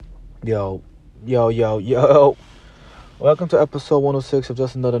Yo, yo. Welcome to episode 106 of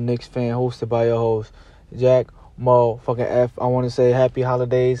Just Another Knicks Fan, hosted by your host, Jack Mo fucking F. I want to say happy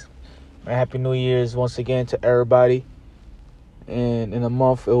holidays and happy New Year's once again to everybody. And in a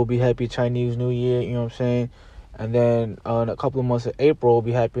month, it will be happy Chinese New Year, you know what I'm saying? And then in a couple of months of April, it will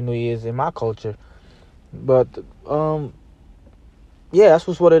be happy New Year's in my culture. But, yeah, that's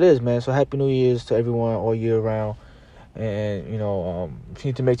just what it is, man. So happy New Year's to everyone all year round. And, if you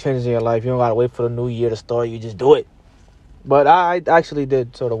need to make changes in your life, you don't got to wait for the new year to start. You just do it. But I actually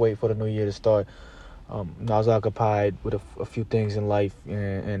did sort of wait for the new year to start. I was occupied with a few things in life,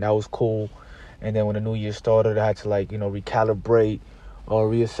 and that was cool. And then when the new year started, I had to, recalibrate or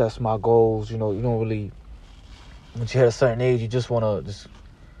reassess my goals. You don't really, once you hit a certain age, you just want to just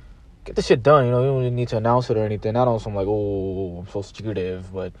get the shit done. You don't really need to announce it or anything. Not on some I'm so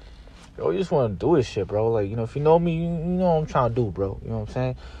secretive, but you just want to do this shit, bro. If you know me, you know what I'm trying to do, bro. You know what I'm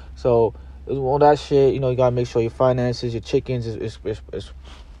saying? So, all that shit, you got to make sure your finances, your chickens is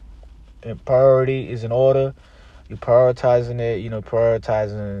in priority, is in order. You're prioritizing it,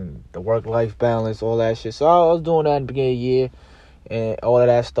 prioritizing the work-life balance, all that shit. So, I was doing that in the beginning of the year and all of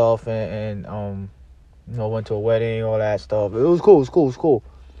that stuff and went to a wedding, all that stuff. It was cool.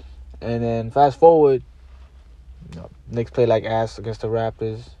 And then fast forward, Knicks played like ass against the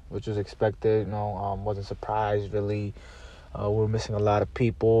Raptors, which was expected. Wasn't surprised really. We were missing a lot of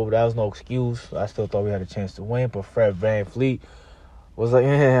people. That was no excuse. I still thought we had a chance to win, but Fred VanVleet was like,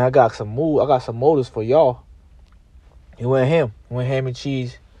 I got some motives for y'all. He went ham and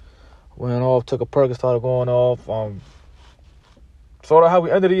cheese. Went off, took a perk and started going off. Sort of how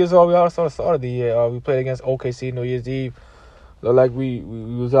we ended the year. So we also started the year. We played against OKC New Year's Eve. Looked like we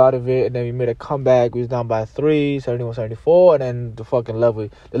was out of it, and then we made a comeback. We was down by 3, 71-74, and then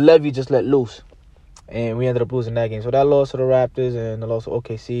the levy just let loose, and we ended up losing that game. So that loss to the Raptors and the loss to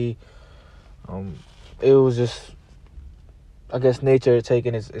OKC, it was just, I guess, nature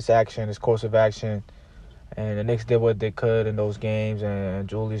taking its course of action, and the Knicks did what they could in those games, and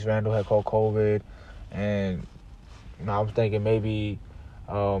Julius Randle had caught COVID, and I was thinking maybe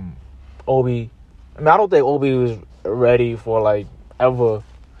Obi. I don't think Obi was ready for ever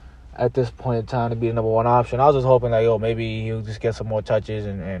at this point in time to be the number one option. I was just hoping maybe he'll just get some more touches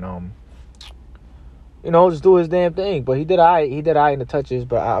and just do his damn thing. But he did all right in the touches,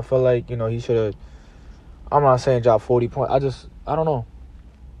 but I feel like he should have. I'm not saying drop 40 points. I don't know.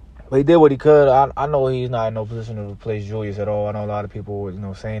 But he did what he could. I know he's not in no position to replace Julius at all. I know a lot of people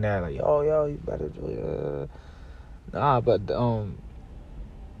were saying that he's better Julius. But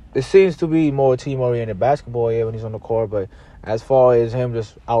it seems to be more team-oriented basketball here when he's on the court, but as far as him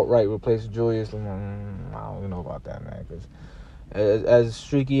just outright replacing Julius, I don't know about that, man. Because as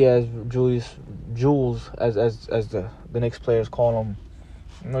streaky as Jules, as the Knicks players call him,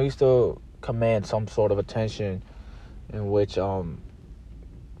 he still commands some sort of attention in which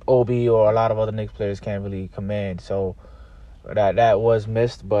Obi or a lot of other Knicks players can't really command. So that was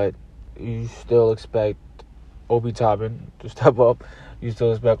missed, but you still expect Obi Toppin to step up. You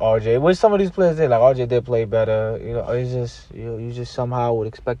still expect RJ, which some of these players did. Like RJ did play better. It's just you just somehow would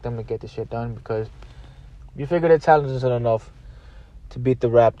expect them to get the shit done because you figure they're talented enough to beat the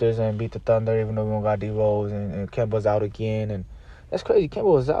Raptors and beat the Thunder, even though we don't got D Rose and Kemba's out again. And that's crazy. Kemba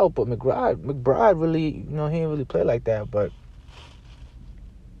was out, but McBride really, he didn't really play like that. But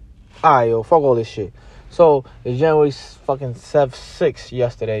alright, fuck all this shit. So it's January fucking 6th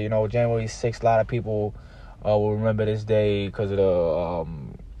yesterday. January 6th. A lot of people will remember this day because of the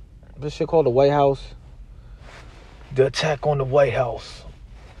this shit called the White House. The attack on the White House.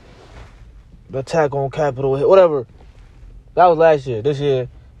 The attack on Capitol Hill. Whatever. That was last year. This year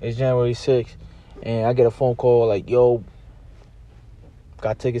is January 6th. And I get a phone call like, yo,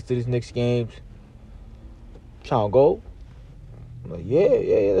 got tickets to these Knicks games. Trying to go? I'm like,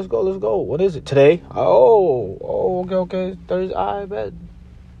 yeah, let's go. What is it? Today? Oh, okay. Thursday. I bet.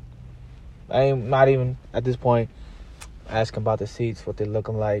 I ain't not even at this point asking about the seats, what they're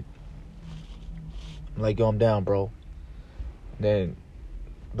looking like. I'm like, yo, I'm down, bro. Then,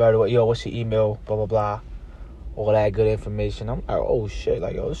 by the way, yo, what's your email? Blah, blah, blah. All that good information. I'm like, oh, shit.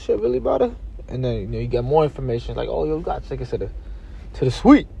 Like, yo, this shit really about it? And then, you get more information. Like, oh, yo, you got tickets to the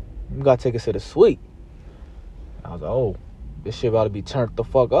suite. You got tickets to the suite. I was like, oh, this shit about to be turned the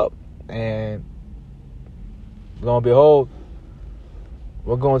fuck up. And lo and behold,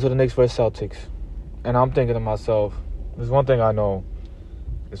 we're going to the Knicks versus Celtics. And I'm thinking to myself, there's one thing I know.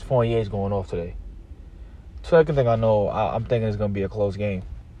 It's Fournier's going off today. Second thing I know, I'm thinking it's going to be a close game.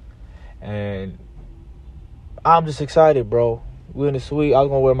 And I'm just excited, bro. We're in the suite. I was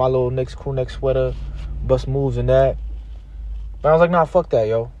going to wear my little Knicks crew neck sweater, bust moves in that. But I was like, nah, fuck that,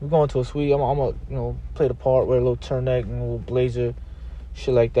 yo. We going to a suite. I'm gonna play the part, wear a little turtleneck and a little blazer,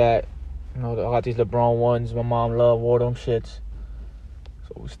 shit like that. I got these LeBron ones. My mom wore them shits.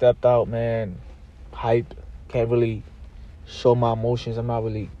 So we stepped out, man. Hype. Can't really show my emotions. I'm not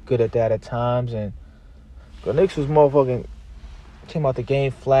really good at that at times. And the Knicks was motherfucking came out the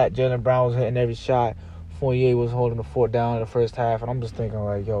game flat. Jaylen Brown was hitting every shot. Fournier was holding the fort down in the first half. And I'm just thinking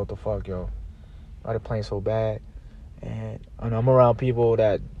like, yo, what the fuck, yo? Why they playing so bad? And I'm around people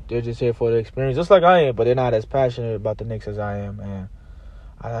that they're just here for the experience, just like I am, but they're not as passionate about the Knicks as I am. And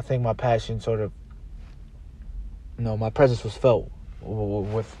I think my passion sort of, my presence was felt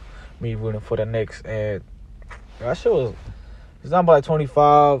with me rooting for the Knicks. And that shit was, it's down by like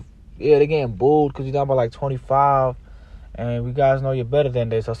 25. Yeah, they're getting booed because you're down by like 25. And we guys know you're better than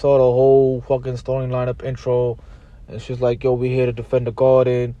this. I saw the whole fucking starting lineup intro. And it's just like, yo, we're here to defend the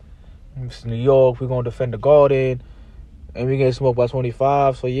Garden. It's New York. We're going to defend the Garden. And we get smoked by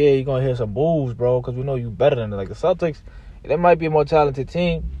 25. So, yeah, you're going to hear some boos, bro, because we know you better than it. Like the Celtics, they might be a more talented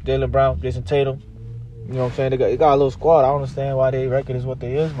team. Jaylen Brown, Jason Tatum. You know what I'm saying? They got a little squad. I don't understand why their record is what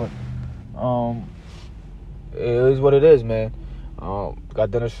they is, but it is what it is, man.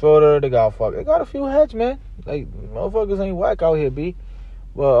 Got Dennis Schroeder. They got a few heads, man. Like, motherfuckers ain't whack out here, B.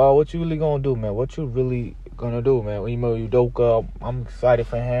 Well, what you really going to do, man? What you really going to do, man? Udoka, I'm excited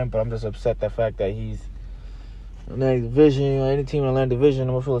for him, but I'm just upset the fact that he's in that division. Any team in the land division, I'm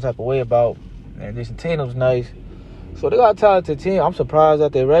going to feel the type of way about. And Jason Tatum's nice. So they got a talented team. I'm surprised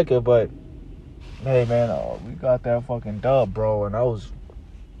at their record, but hey, man, we got that fucking dub, bro. And I was,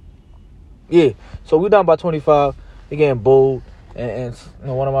 yeah. So we down by 25. They getting booed. And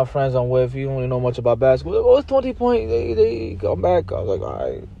one of my friends I'm with, he don't really know much about basketball. Like, it's 20 points. They come back. I was like, all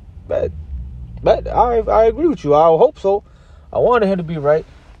right, bet. I agree with you. I hope so. I wanted him to be right.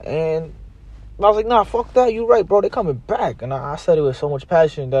 And I was like, nah, fuck that. You right, bro. They coming back. And I said it with so much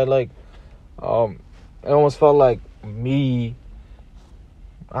passion that, like, it almost felt like me.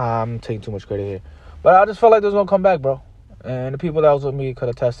 I'm taking too much credit here. But I just felt like they was going to come back, bro. And the people that was with me could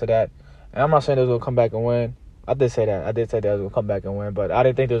attest to that. And I'm not saying they was going to come back and win. I did say that. I did say they was going to come back and win. But I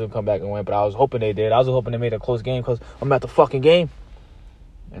didn't think they was going to come back and win. But I was hoping they did. I was hoping they made a close game because I'm at the fucking game.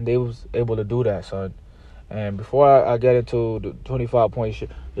 And they was able to do that, son. And before I get into the 25-point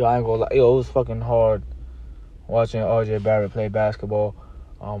shit, yo, I ain't gonna lie. Yo, it was fucking hard watching RJ Barrett play basketball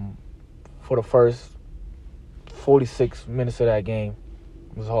for the first 46 minutes of that game.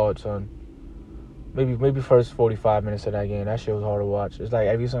 It was hard, son. Maybe first 45 minutes of that game. That shit was hard to watch. It's like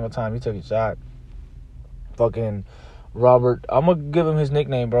every single time he took a shot, fucking Robert, I'm going to give him his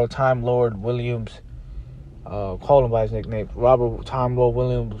nickname, bro, Time Lord Williams. Call him by his nickname. Robert Time Lord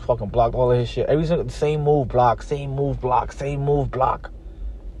Williams fucking blocked all of his shit. Every single same move block. I'm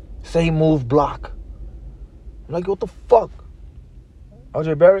like, what the fuck?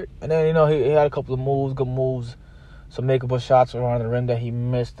 RJ Barrett. And then, he had a couple of moves, good moves, some makeable shots around the rim that he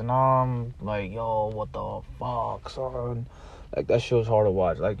missed. And I'm like, yo, what the fuck, son? Like, that shit was hard to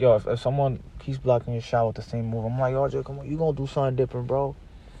watch. Like, yo, if someone keeps blocking your shot with the same move, I'm like, RJ, come on, you gonna do something different, bro.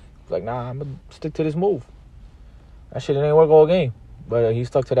 He's like, nah, I'm gonna stick to this move. That shit ain't work all game. But he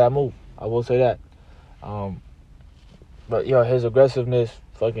stuck to that move. I will say that. But, yo, his aggressiveness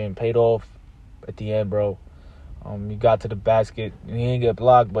fucking paid off at the end, bro. He got to the basket. He didn't get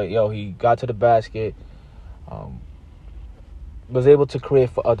blocked, but, yo, he got to the basket. Was able to create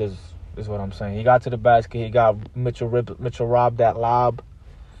for others, is what I'm saying. He got to the basket. He got Mitchell robbed that lob.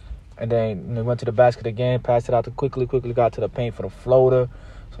 And then he went to the basket again, passed it out to quickly got to the paint for the floater.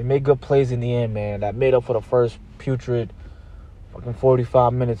 So he made good plays in the end, man. That made up for the first putrid fucking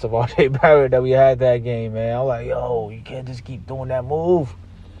 45 minutes of RJ Barrett that we had that game, man. I'm like, yo, you can't just keep doing that move.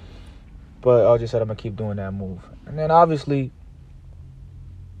 But RJ said, I'm going to keep doing that move. And then, obviously,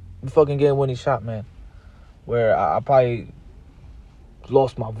 the fucking game-winning shot, man, where I probably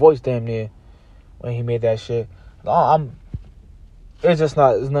lost my voice damn near when he made that shit. It's just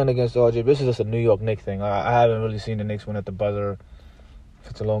not, it's nothing against RJ. This is just a New York Knicks thing. I haven't really seen the Knicks win at the buzzer for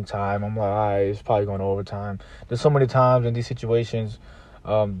such a long time. I'm like, all right, it's probably going to overtime. There's so many times in these situations,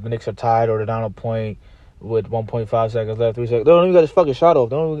 the Knicks are tied or they're down a point with 1.5 seconds left, 3 seconds. They don't even get this fucking shot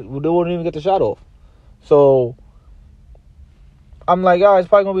off. They wouldn't even get the shot off. So, I'm like, all right, it's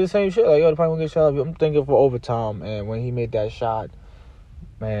probably going to be the same shit. Like, yo, they're probably going to get shot off. I'm thinking for overtime. And when he made that shot,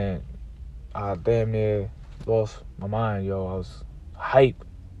 man, I damn near lost my mind, yo. I was hype.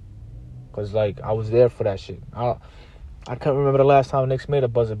 Because, like, I was there for that shit. I can't remember the last time Knicks made a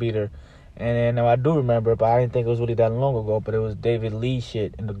buzzer beater. And I do remember it, but I didn't think it was really that long ago. But it was David Lee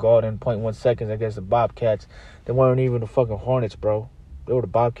shit in the Garden, 0.1 seconds against the Bobcats. They weren't even the fucking Hornets, bro. They were the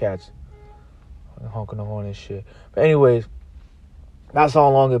Bobcats. Honking the horn and shit. But anyways, That's how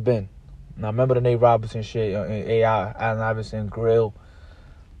long it been. Now, remember the Nate Robinson shit, AI, Allen Iverson, Grill.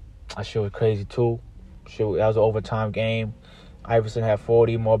 That shit was crazy, too. Shit, that was an overtime game. Iverson had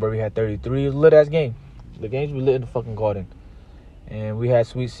 40, Marbury had 33. It was a lit-ass game. The games we lit in the fucking Garden. And we had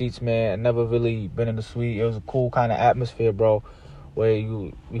sweet seats, man. I never really been in the suite. It was a cool kind of atmosphere, bro, where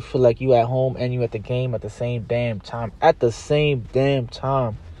you feel like you at home and you at the game at the same damn time. At the same damn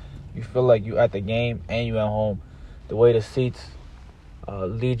time. You feel like you at the game and you at home. The way the seats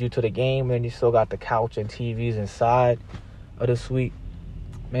lead you to the game, and you still got the couch and TVs inside of the suite.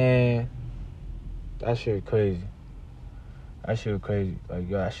 Man, that shit crazy. That shit was crazy. Like,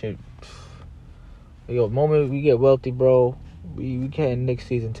 that shit. Yo, the moment we get wealthy, bro, we getting Knicks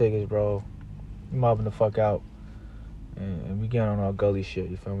season tickets, bro. We mobbing the fuck out. And we getting on our gully shit,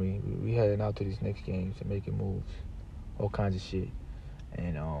 you feel me? We heading out to these Knicks games and making moves. All kinds of shit.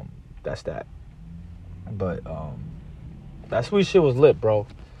 And that's that. But that sweet shit was lit, bro.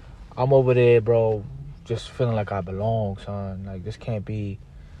 I'm over there, bro, just feeling like I belong, son. Like, this can't be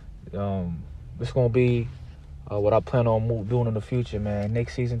this gonna be what I plan on doing in the future, man.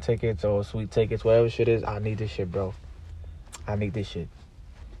 Knicks season tickets or sweet tickets, whatever shit is, I need this shit, bro. I need this shit.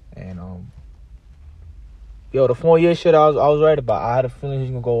 And yo, the 4-year shit, I was right about. I had a feeling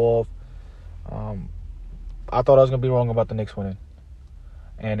he was gonna go off. I thought I was gonna be wrong about the Knicks winning,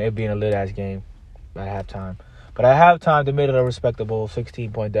 and it being a lit ass game at halftime. But at halftime, they made it a respectable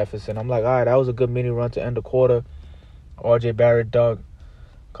 16-point deficit. I'm like, all right, that was a good mini run to end the quarter. R.J. Barrett dug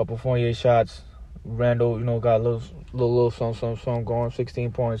a couple 4-year shots. Randall, got a little something going, 16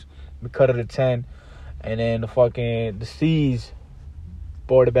 points. We cut it to 10. And then the C's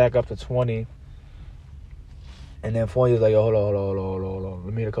brought it back up to 20. And then 4 years like, yo, hold on.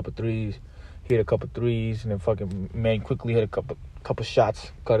 Let me hit a couple threes. Hit a couple threes. And then fucking man quickly hit a couple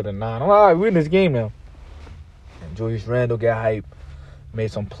shots. Cut it to 9. I'm like, all right, we're in this game now. And Julius Randle got hype.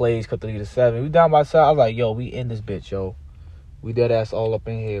 Made some plays, cut the lead to 7. We down by 7. I was like, yo, we in this bitch, yo. We dead ass all up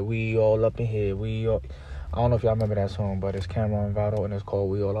in here. We all up in here. I don't know if y'all remember that song, but it's Cameron Vado and it's called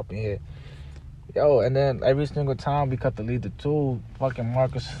We All Up in Here. Yo, and then every single time we cut the lead to 2, fucking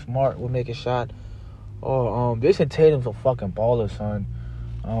Marcus Smart would make a shot. Or Jason Tatum's a fucking baller, son.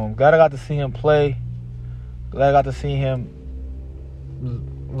 Glad I got to see him play. Glad I got to see him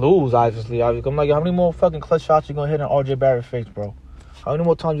lose, obviously. I'm like, how many more fucking clutch shots you gonna hit in RJ Barrett's face, bro? How many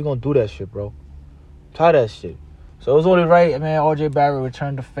more times you gonna do that shit, bro? Try that shit. So it was only right, man. RJ Barrett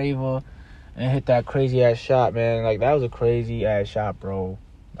returned the favor and hit that crazy ass shot, man. Like, that was a crazy ass shot, bro.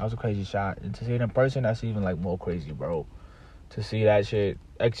 That was a crazy shot. And to see it in person, that's even like more crazy, bro. To see that shit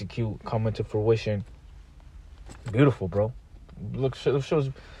execute, come into fruition. Beautiful, bro. Look, shows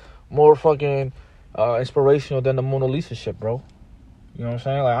more fucking inspirational than the Mona Lisa shit, bro. You know what I'm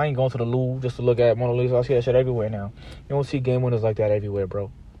saying? Like, I ain't going to the Louvre just to look at Mona Lisa. I see that shit everywhere now. You don't see game winners like that everywhere, bro.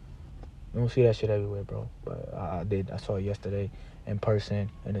 You don't see that shit everywhere, bro. But I did. I saw it yesterday in person.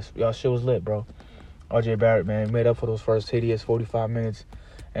 And y'all shit was lit, bro. RJ Barrett, man, made up for those first hideous 45 minutes.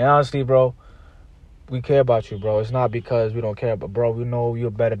 And honestly, bro, we care about you, bro. It's not because we don't care, but, bro, we know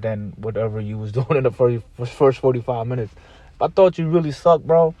you're better than whatever you was doing in the first 45 minutes. If I thought you really sucked,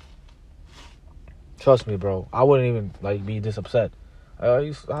 bro, trust me, bro, I wouldn't even, like, be this upset.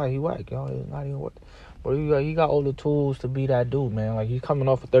 He whack, yo. It's not even what. Bro, he got all the tools to be that dude, man. Like, he's coming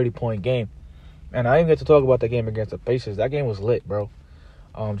off a 30-point game. And I didn't get to talk about that game against the Pacers. That game was lit, bro.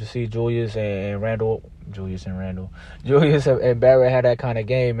 To see Julius and Barrett had that kind of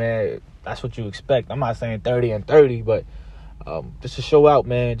game, man, that's what you expect. I'm not saying 30 and 30, but just to show out,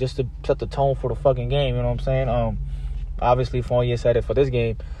 man, just to set the tone for the fucking game, you know what I'm saying? Obviously, Fournier said it for this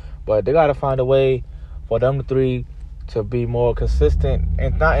game, but they got to find a way for them three to be more consistent,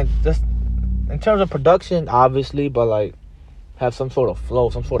 and not just in terms of production, obviously, but like have some sort of flow,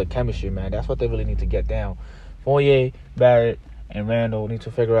 some sort of chemistry, man. That's what they really need to get down. Fournier, Barrett, and Randall need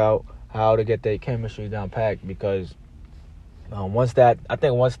to figure out how to get their chemistry down packed, because once that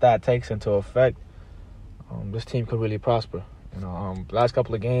takes into effect, this team could really prosper. Last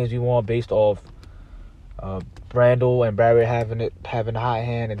couple of games we won based off Randall and Barrett having a high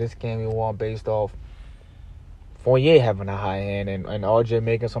hand, and this game we won based off Fournier having a high hand and RJ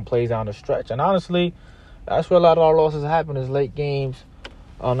making some plays down the stretch. And honestly, that's where a lot of our losses happen, is late games,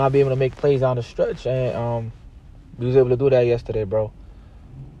 not being able to make plays down the stretch. And we was able to do that yesterday, bro.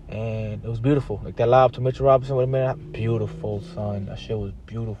 And it was beautiful. Like that lob to Mitchell Robinson with a minute. Beautiful, son. That shit was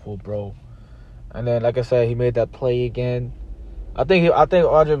beautiful, bro. And then, like I said, he made that play again. I think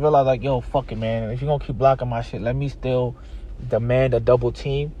RJ realized, like, yo, fuck it, man. If you're going to keep blocking my shit, let me still demand a double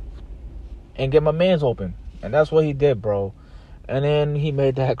team and get my mans open. And that's what he did, bro. And then he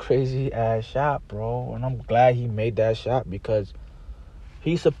made that crazy-ass shot, bro. And I'm glad he made that shot, because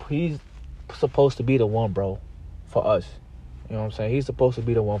he's supposed to be the one, bro, for us. You know what I'm saying? He's supposed to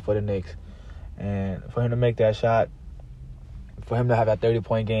be the one for the Knicks. And for him to make that shot, for him to have that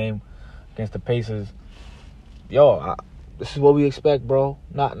 30-point game against the Pacers, this is what we expect, bro.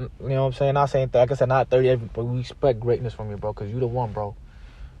 Not, you know what I'm saying? Not saying, like I said, not 30, but we expect greatness from you, bro, because you the one, bro.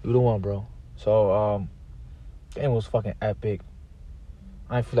 You the one, bro. So, game was fucking epic.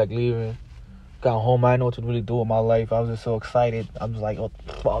 I didn't feel like leaving. Got home, I didn't know what to really do with my life. I was just so excited. I was like, oh,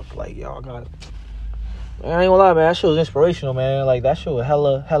 fuck, like, yo, I got it. Man, I ain't gonna lie, man. That shit was inspirational, man. Like, that shit was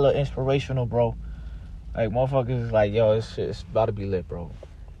hella inspirational, bro. Like, motherfuckers is like, yo, this shit is about to be lit, bro.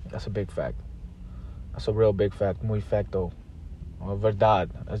 That's a big fact. That's a real big fact. Muy facto. Or verdad,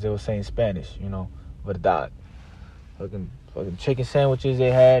 as they would say in Spanish, you know. Verdad. Fucking chicken sandwiches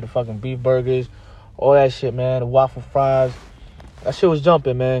they had, the fucking beef burgers, all that shit, man. The waffle fries. That shit was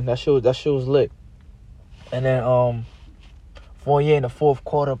jumping, man. That shit was lit. And then, Fournier in the fourth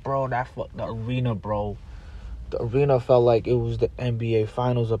quarter, bro, the arena, bro. The arena felt like it was the NBA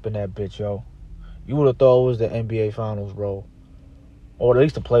Finals up in that bitch, yo. You would have thought it was the NBA Finals, bro. Or at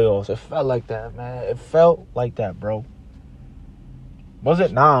least the playoffs. It felt like that, man. It felt like that, bro. Was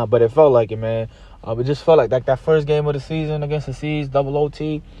it? Nah, but it felt like it, man. It just felt like that first game of the season against the C's, double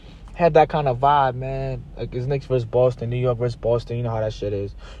OT, had that kind of vibe, man. Like, it's Knicks versus Boston, New York versus Boston. You know how that shit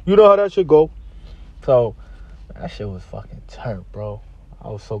is. You know how that shit go. So, that shit was fucking turnt, bro. I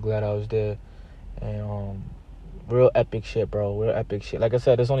was so glad I was there. And, real epic shit, bro. Real epic shit. Like I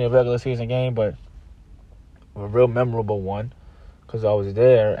said, it's only a regular season game, but a real memorable one. Because I was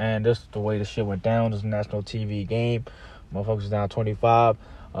there, and just the way the shit went down. It was a national TV game. Motherfuckers was down 25.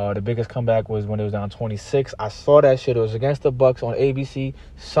 The biggest comeback was when it was down 26. I saw that shit. It was against the Bucks on ABC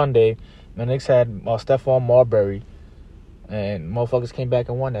Sunday. The Knicks had Stephon Marbury. And motherfuckers came back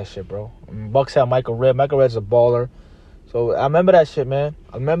and won that shit, bro. Bucks had Michael Redd. Michael Redd's a baller. So I remember that shit, man.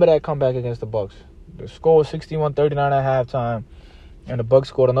 I remember that comeback against the Bucks. The score was 61-39 at halftime. And the Bucks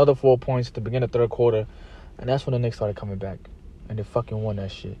scored another 4 points to begin the third quarter. And that's when the Knicks started coming back. And they fucking won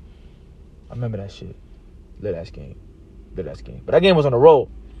that shit. I remember that shit. Lit-ass game. But that game was on the road.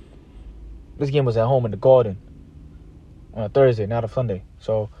 This game was at home in the Garden. On a Thursday, not a Sunday.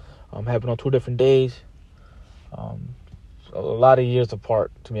 So, happened on 2 different days. A lot of years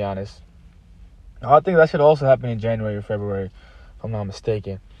apart, to be honest. I think that should also happen in January or February, if I'm not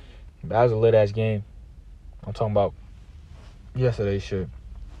mistaken. But that was a lit-ass game. I'm talking about yesterday's shit.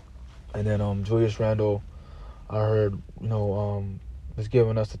 And then Julius Randle, I heard, was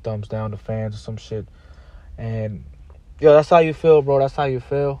giving us the thumbs down, the fans or some shit. And, that's how you feel, bro. That's how you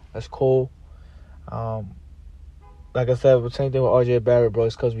feel. That's cool. Like I said, the same thing with RJ Barrett, bro.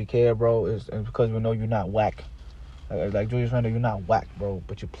 It's because we care, bro. It's because we know you're not whack. Like Julius Randle, you're not whack, bro.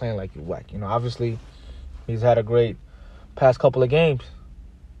 But you're playing like you're whack. Obviously, he's had a great past couple of games.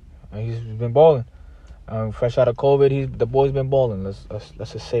 And he's been balling. Fresh out of COVID, the boy's been balling. Let's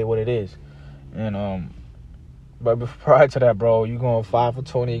just say what it is. And but prior to that, bro, you going 5 for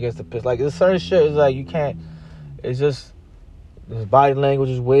 20 against the Pistons. Like, there's certain shit is like you can't. It's just his body language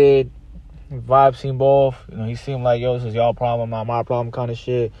is weird. His vibe seemed off. He seemed like, yo, this is y'all problem, not my problem kind of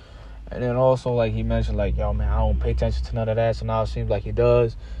shit. And then also, like, he mentioned, like, yo, man, I don't pay attention to none of that. So now it seems like he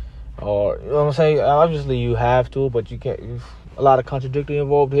does. Or, you know what I'm saying? Obviously, you have to, but you can't. A lot of contradictory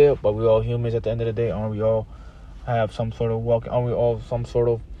involved here. But we all humans at the end of the day. Aren't we all have some sort of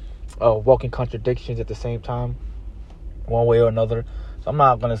walking contradictions at the same time? One way or another. So I'm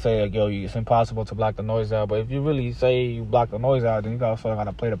not going to say, like, yo, it's impossible to block the noise out. But if you really say you block the noise out, then you also got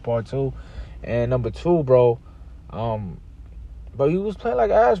to play the part too. And number 2, bro, but he was playing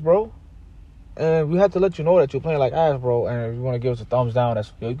like ass, bro. And we had to let you know that you're playing like ass, bro. And if you want to give us a thumbs down,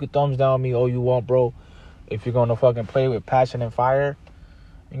 you can thumbs down me all you want, bro. If you're going to fucking play with passion and fire,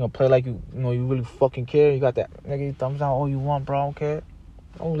 you're going to play like you really fucking care. You got that, nigga, you thumbs down all you want, bro. I don't care.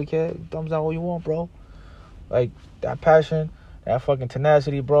 I don't really care. You thumbs down all you want, bro. Like, that passion, that fucking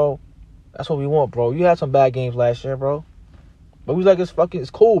tenacity, bro. That's what we want, bro. You had some bad games last year, bro. But we was like, it's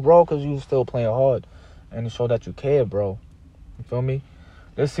cool, bro, because you still playing hard. And it showed that you care, bro. You feel me?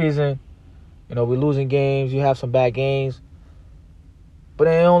 This season, we're losing games. You have some bad games. But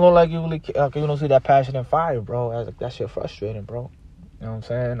it don't look like you really care. Like, you don't see that passion and fire, bro. That shit frustrating, bro. You know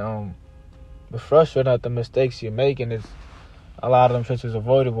what I'm saying? It's frustrating at the mistakes you're making. It's a lot of them shits is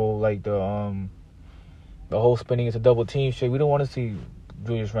avoidable. Like the whole spinning into double team shit. We don't want to see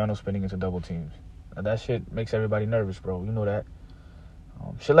Julius Randle spinning into double teams. That shit makes everybody nervous, bro. You know that.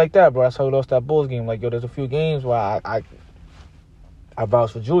 Shit like that, bro. That's how we lost that Bulls game. Like, yo, there's a few games where I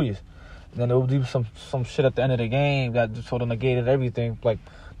vouched for Julius. And then there would be some shit at the end of the game that just sort of negated everything. Like,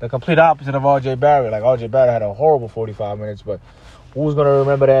 the complete opposite of RJ Barrett. Like, RJ Barrett had a horrible 45 minutes, but who's gonna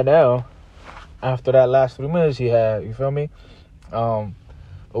remember that now after that last 3 minutes he had? You feel me? But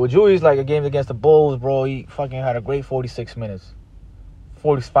with Julius, like a game against the Bulls, bro, he fucking had a great 46 minutes.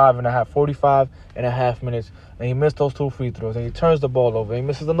 45 and a half minutes, and he missed those 2 free throws, and he turns the ball over, and he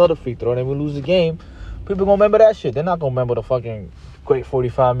misses another free throw, and then we lose the game. People gonna remember that shit. They're not gonna remember the fucking great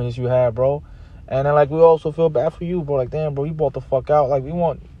 45 minutes you had, bro. And then, like, we also feel bad for you, bro. Like, damn, bro, you bought the fuck out. Like, we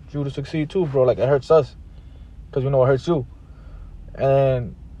want you to succeed too, bro. Like, it hurts us because we know it hurts you.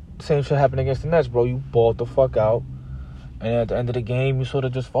 And same shit happened against the Nets, bro. You bought the fuck out, and at the end of the game, you sort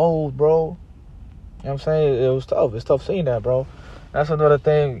of just fold, bro. You know what I'm saying? It was tough. It's tough seeing that, bro. That's another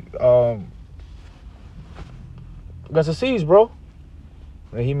thing. Against the C's, bro.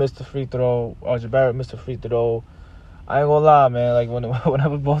 And he missed the free throw. RJ Barrett missed the free throw. I ain't gonna lie, man. Like,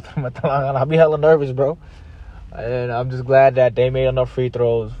 whenever both of them at the line, I'll be hella nervous, bro. And I'm just glad that they made enough free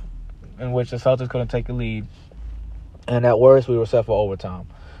throws in which the Celtics couldn't take a lead. And at worst, we were set for overtime.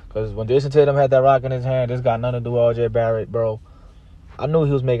 Because when Jason Tatum had that rock in his hand, this got nothing to do with RJ Barrett, bro. I knew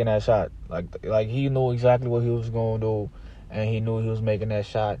he was making that shot. Like he knew exactly what he was going to do. And he knew he was making that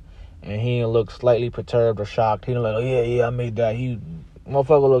shot. And he didn't look slightly perturbed or shocked. He didn't like, oh, yeah, I made that.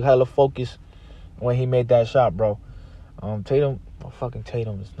 Motherfucker looked hella focused when he made that shot, bro. Tatum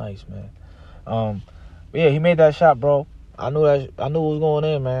is nice, man. But yeah, he made that shot, bro. I knew it was going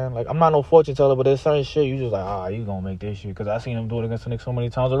in, man. Like, I'm not no fortune teller, but there's certain shit you just like, you gonna make this shit. Because I seen him do it against the Knicks so many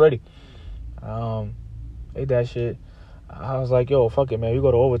times already. Made that shit. I was like, yo, fuck it, man. You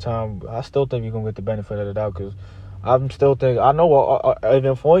go to overtime. I still think you're gonna get the benefit of the doubt because I'm still thinking, I know what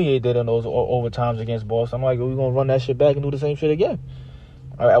Evan Fournier did in those overtimes against Boston. I'm like, we're going to run that shit back and do the same shit again.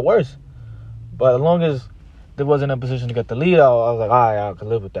 At worst. But as long as they wasn't in a position to get the lead out, I was like, all right, I can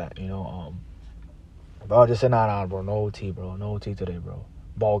live with that, you know. But I just said, nah, bro. No OT, bro. No OT today, bro.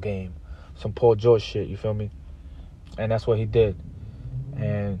 Ball game. Some Paul George shit, you feel me? And that's what he did.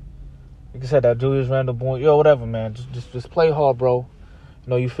 And like I said, that Julius Randle boy, yo, whatever, man. Just play hard, bro. You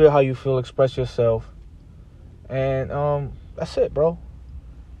know, you feel how you feel. Express yourself. And that's it, bro.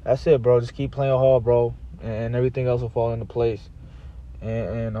 That's it, bro. Just keep playing hard, bro, and everything else will fall into place.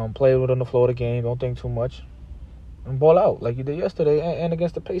 And play with on the floor of the game. Don't think too much. And ball out like you did yesterday and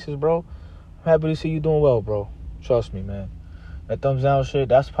against the Pacers, bro. I'm happy to see you doing well, bro. Trust me, man. That thumbs down shit,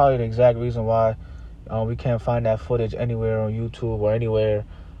 that's probably the exact reason why we can't find that footage anywhere on YouTube or anywhere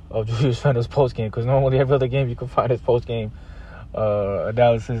of Julius Randle's postgame. Because normally every other game you can find his postgame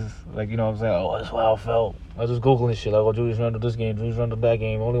analysis, like, you know what I'm saying? Oh, that's how I felt. I was just Googling shit, like, oh, Julius Randle this game, Julius Randle that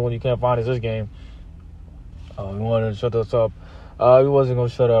game. Only one you can't find is this game. We wanted to shut us up. We wasn't going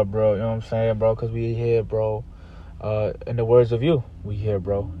to shut up, bro. You know what I'm saying, bro? Because we here, bro. In the words of you, we here,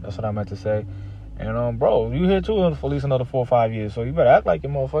 bro. That's what I meant to say. And, bro, you here, too, for at least another 4 or 5 years. So you better act like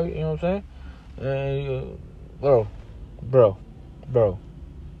your motherfucker, you know what I'm saying? And, bro.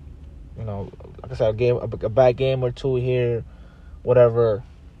 You know, like I said, a bad game or two here, whatever,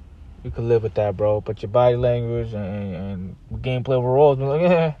 you can live with that, bro. But your body language and gameplay overall has been like,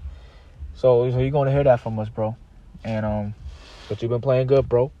 yeah. So you're going to hear that from us, bro. And, but you've been playing good,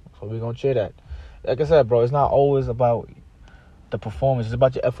 bro. So we're going to cheer that. Like I said, bro, it's not always about the performance. It's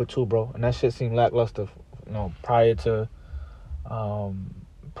about your effort, too, bro. And that shit seemed lackluster, you know, prior to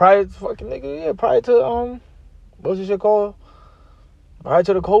prior to, what's this shit called? Prior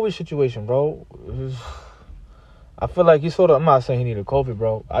to the COVID situation, bro. I feel like I'm not saying he needed COVID,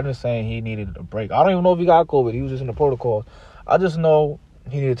 bro. I'm just saying he needed a break. I don't even know if he got COVID. He was just in the protocol. I just know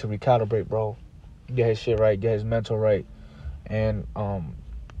he needed to recalibrate, bro. Get his shit right. Get his mental right. And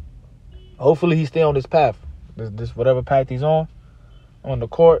hopefully he stay on this path. This whatever path he's on the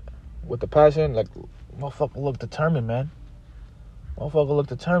court, with the passion. Like, motherfucker look determined, man. Motherfucker look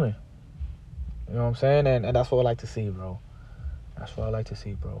determined. You know what I'm saying? And that's what I like to see, bro. That's what I like to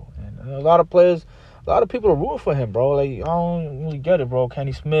see, bro. And a lot of people are rooting for him, bro. Like, I don't really get it, bro.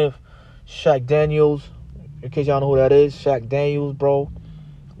 Kenny Smith, Shaq Daniels. In case y'all know who that is, Shaq Daniels, bro.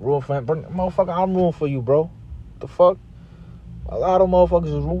 Rooting for him. Motherfucker, I'm rooting for you, bro. The fuck? A lot of motherfuckers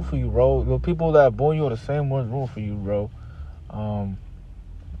is rooting for you, bro. The people that boo you are the same ones rooting for you, bro.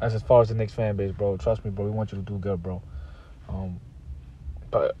 As far as the Knicks fan base, bro. Trust me, bro. We want you to do good, bro.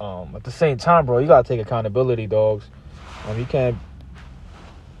 But at the same time, bro, you gotta take accountability, dogs. You can't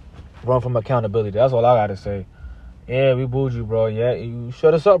run from accountability. That's all I gotta say. Yeah, we booed you, bro. Yeah, you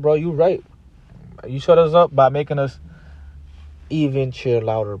shut us up, bro. You right. You shut us up by making us even cheer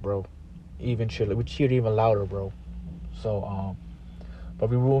louder, bro. We cheered even louder, bro. So, but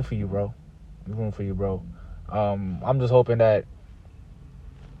we rooting for you, bro. I'm just hoping that,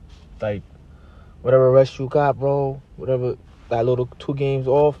 like, whatever rest you got, bro, whatever, that little 2 games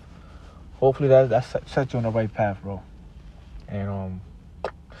off, hopefully that sets you on the right path, bro. And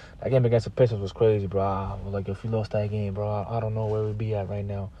that game against the Pistons was crazy, bro. I was like, if we lost that game, bro, I don't know where we'd be at right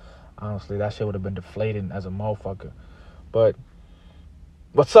now. Honestly, that shit would have been deflating as a motherfucker. But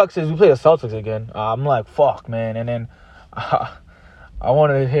what sucks is we play the Celtics again. I'm like, fuck, man. And then I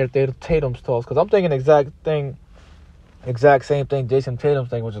wanted to hear Tatum's thoughts because I'm thinking exact same thing Jason Tatum's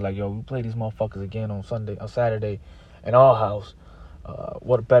thing, which is like, yo, we play these motherfuckers again on Saturday in our house.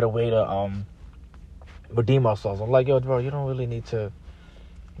 What a better way to redeem ourselves. I'm like, yo, bro, you don't really need to.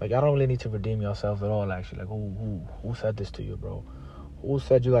 Like, I don't really need to redeem yourself at all, actually. Like, who said this to you, bro? Who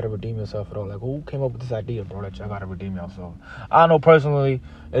said you got to redeem yourself at all? Like, who came up with this idea, bro, that y'all got to redeem yourself? I know personally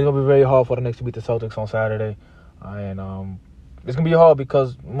it's going to be very hard for the Knicks to beat the Celtics on Saturday. And it's going to be hard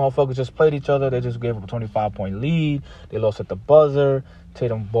because motherfuckers just played each other. They just gave up a 25-point lead. They lost at the buzzer.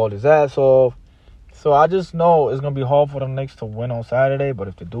 Tatum balled his ass off. So I just know it's going to be hard for the Knicks to win on Saturday. But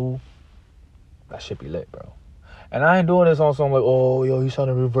if they do, that shit be lit, bro. And I ain't doing this on some like, oh, yo, he's trying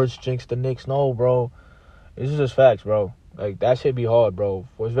to reverse jinx the Knicks. No, bro. This is just facts, bro. Like, that shit be hard, bro.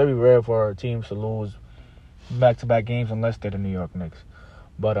 It's very rare for our teams to lose back-to-back games unless they're the New York Knicks.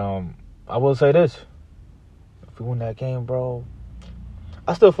 But I will say this. If we win that game, bro,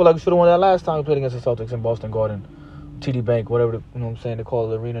 I still feel like we should have won that last time we played against the Celtics in Boston Garden. TD Bank, whatever, you know what I'm saying, they call it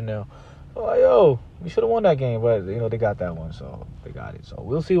the arena now. So, like, yo, we should have won that game. But, you know, they got that one, so they got it. So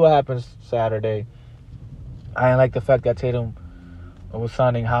we'll see what happens Saturday. I ain't like the fact that Tatum was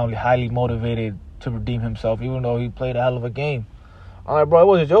sounding highly motivated to redeem himself, even though he played a hell of a game. All right, bro, it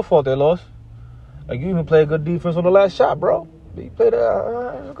wasn't your fault they lost. Like, you even played good defense on the last shot, bro. You played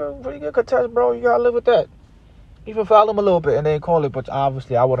a pretty good contest, bro. You got to live with that. Even foul him a little bit and then call it, but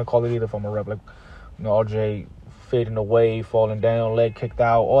obviously I wouldn't call it either from a rep. Like, you know, RJ fading away, falling down, leg kicked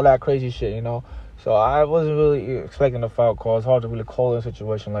out, all that crazy shit, you know. So I wasn't really expecting a foul call. It's hard to really call in a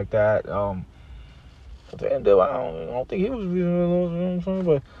situation like that. At the end of it, I don't think he was reasonable, you know what I'm saying?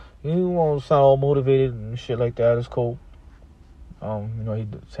 But he won't sound all motivated and shit like that. It's cool. You know, he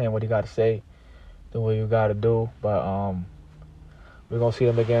saying what he got to say, doing what you got to do. But we're going to see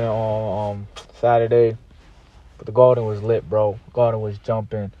them again on Saturday. But the Garden was lit, bro. The Garden was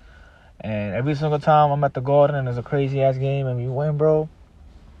jumping. And every single time I'm at the Garden and there's a crazy-ass game and we win, bro,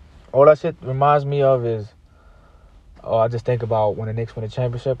 all that shit reminds me of is, I just think about when the Knicks win the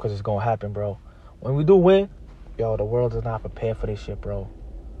championship because it's going to happen, bro. When we do win, yo, the world is not prepared for this shit, bro.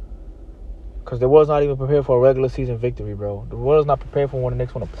 Because the world's not even prepared for a regular season victory, bro. The world's not prepared for when the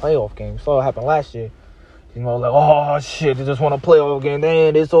Knicks win a playoff game. You saw what happened last year. You know, like, oh, shit, they just won a playoff game.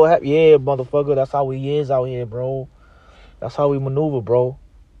 Damn, they so happy. Yeah, motherfucker, that's how we is out here, bro. That's how we maneuver, bro.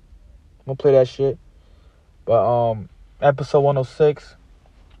 I'm going to play that shit. But episode 106,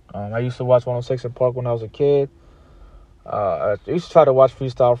 I used to watch 106 in Park when I was a kid. I used to try to watch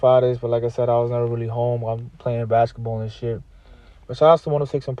Freestyle Fridays, but like I said, I was never really home. I'm playing basketball and shit. But shout out to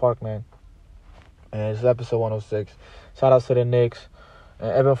 106 in Park, man. And it's episode 106. Shout out to the Knicks.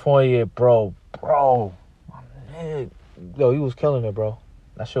 And Evan Fournier, bro. Man, yo, he was killing it, bro.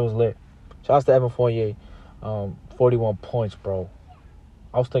 That shit was lit. Shout out to Evan Fournier. 41 points, bro.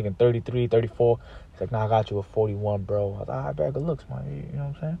 I was thinking 33, 34. He's like, nah, I got you with 41, bro. I was like, all right, bad, good looks, man. You know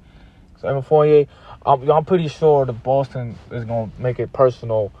what I'm saying? So Evan Fournier, I'm pretty sure the Boston is going to make it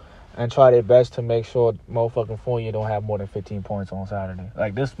personal and try their best to make sure motherfucking Fournier don't have more than 15 points on Saturday.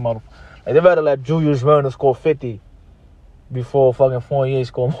 Like, this like, they better let Julius Randle score 50 before fucking Fournier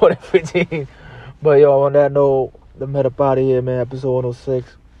score more than 15. But, yo, on that note, the met up out of here, man. Episode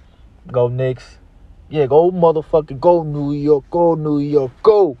 106. Go Knicks. Yeah, go motherfucking go New York. Go New York.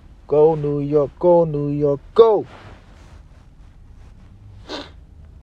 Go. Go New York. Go New York. Go.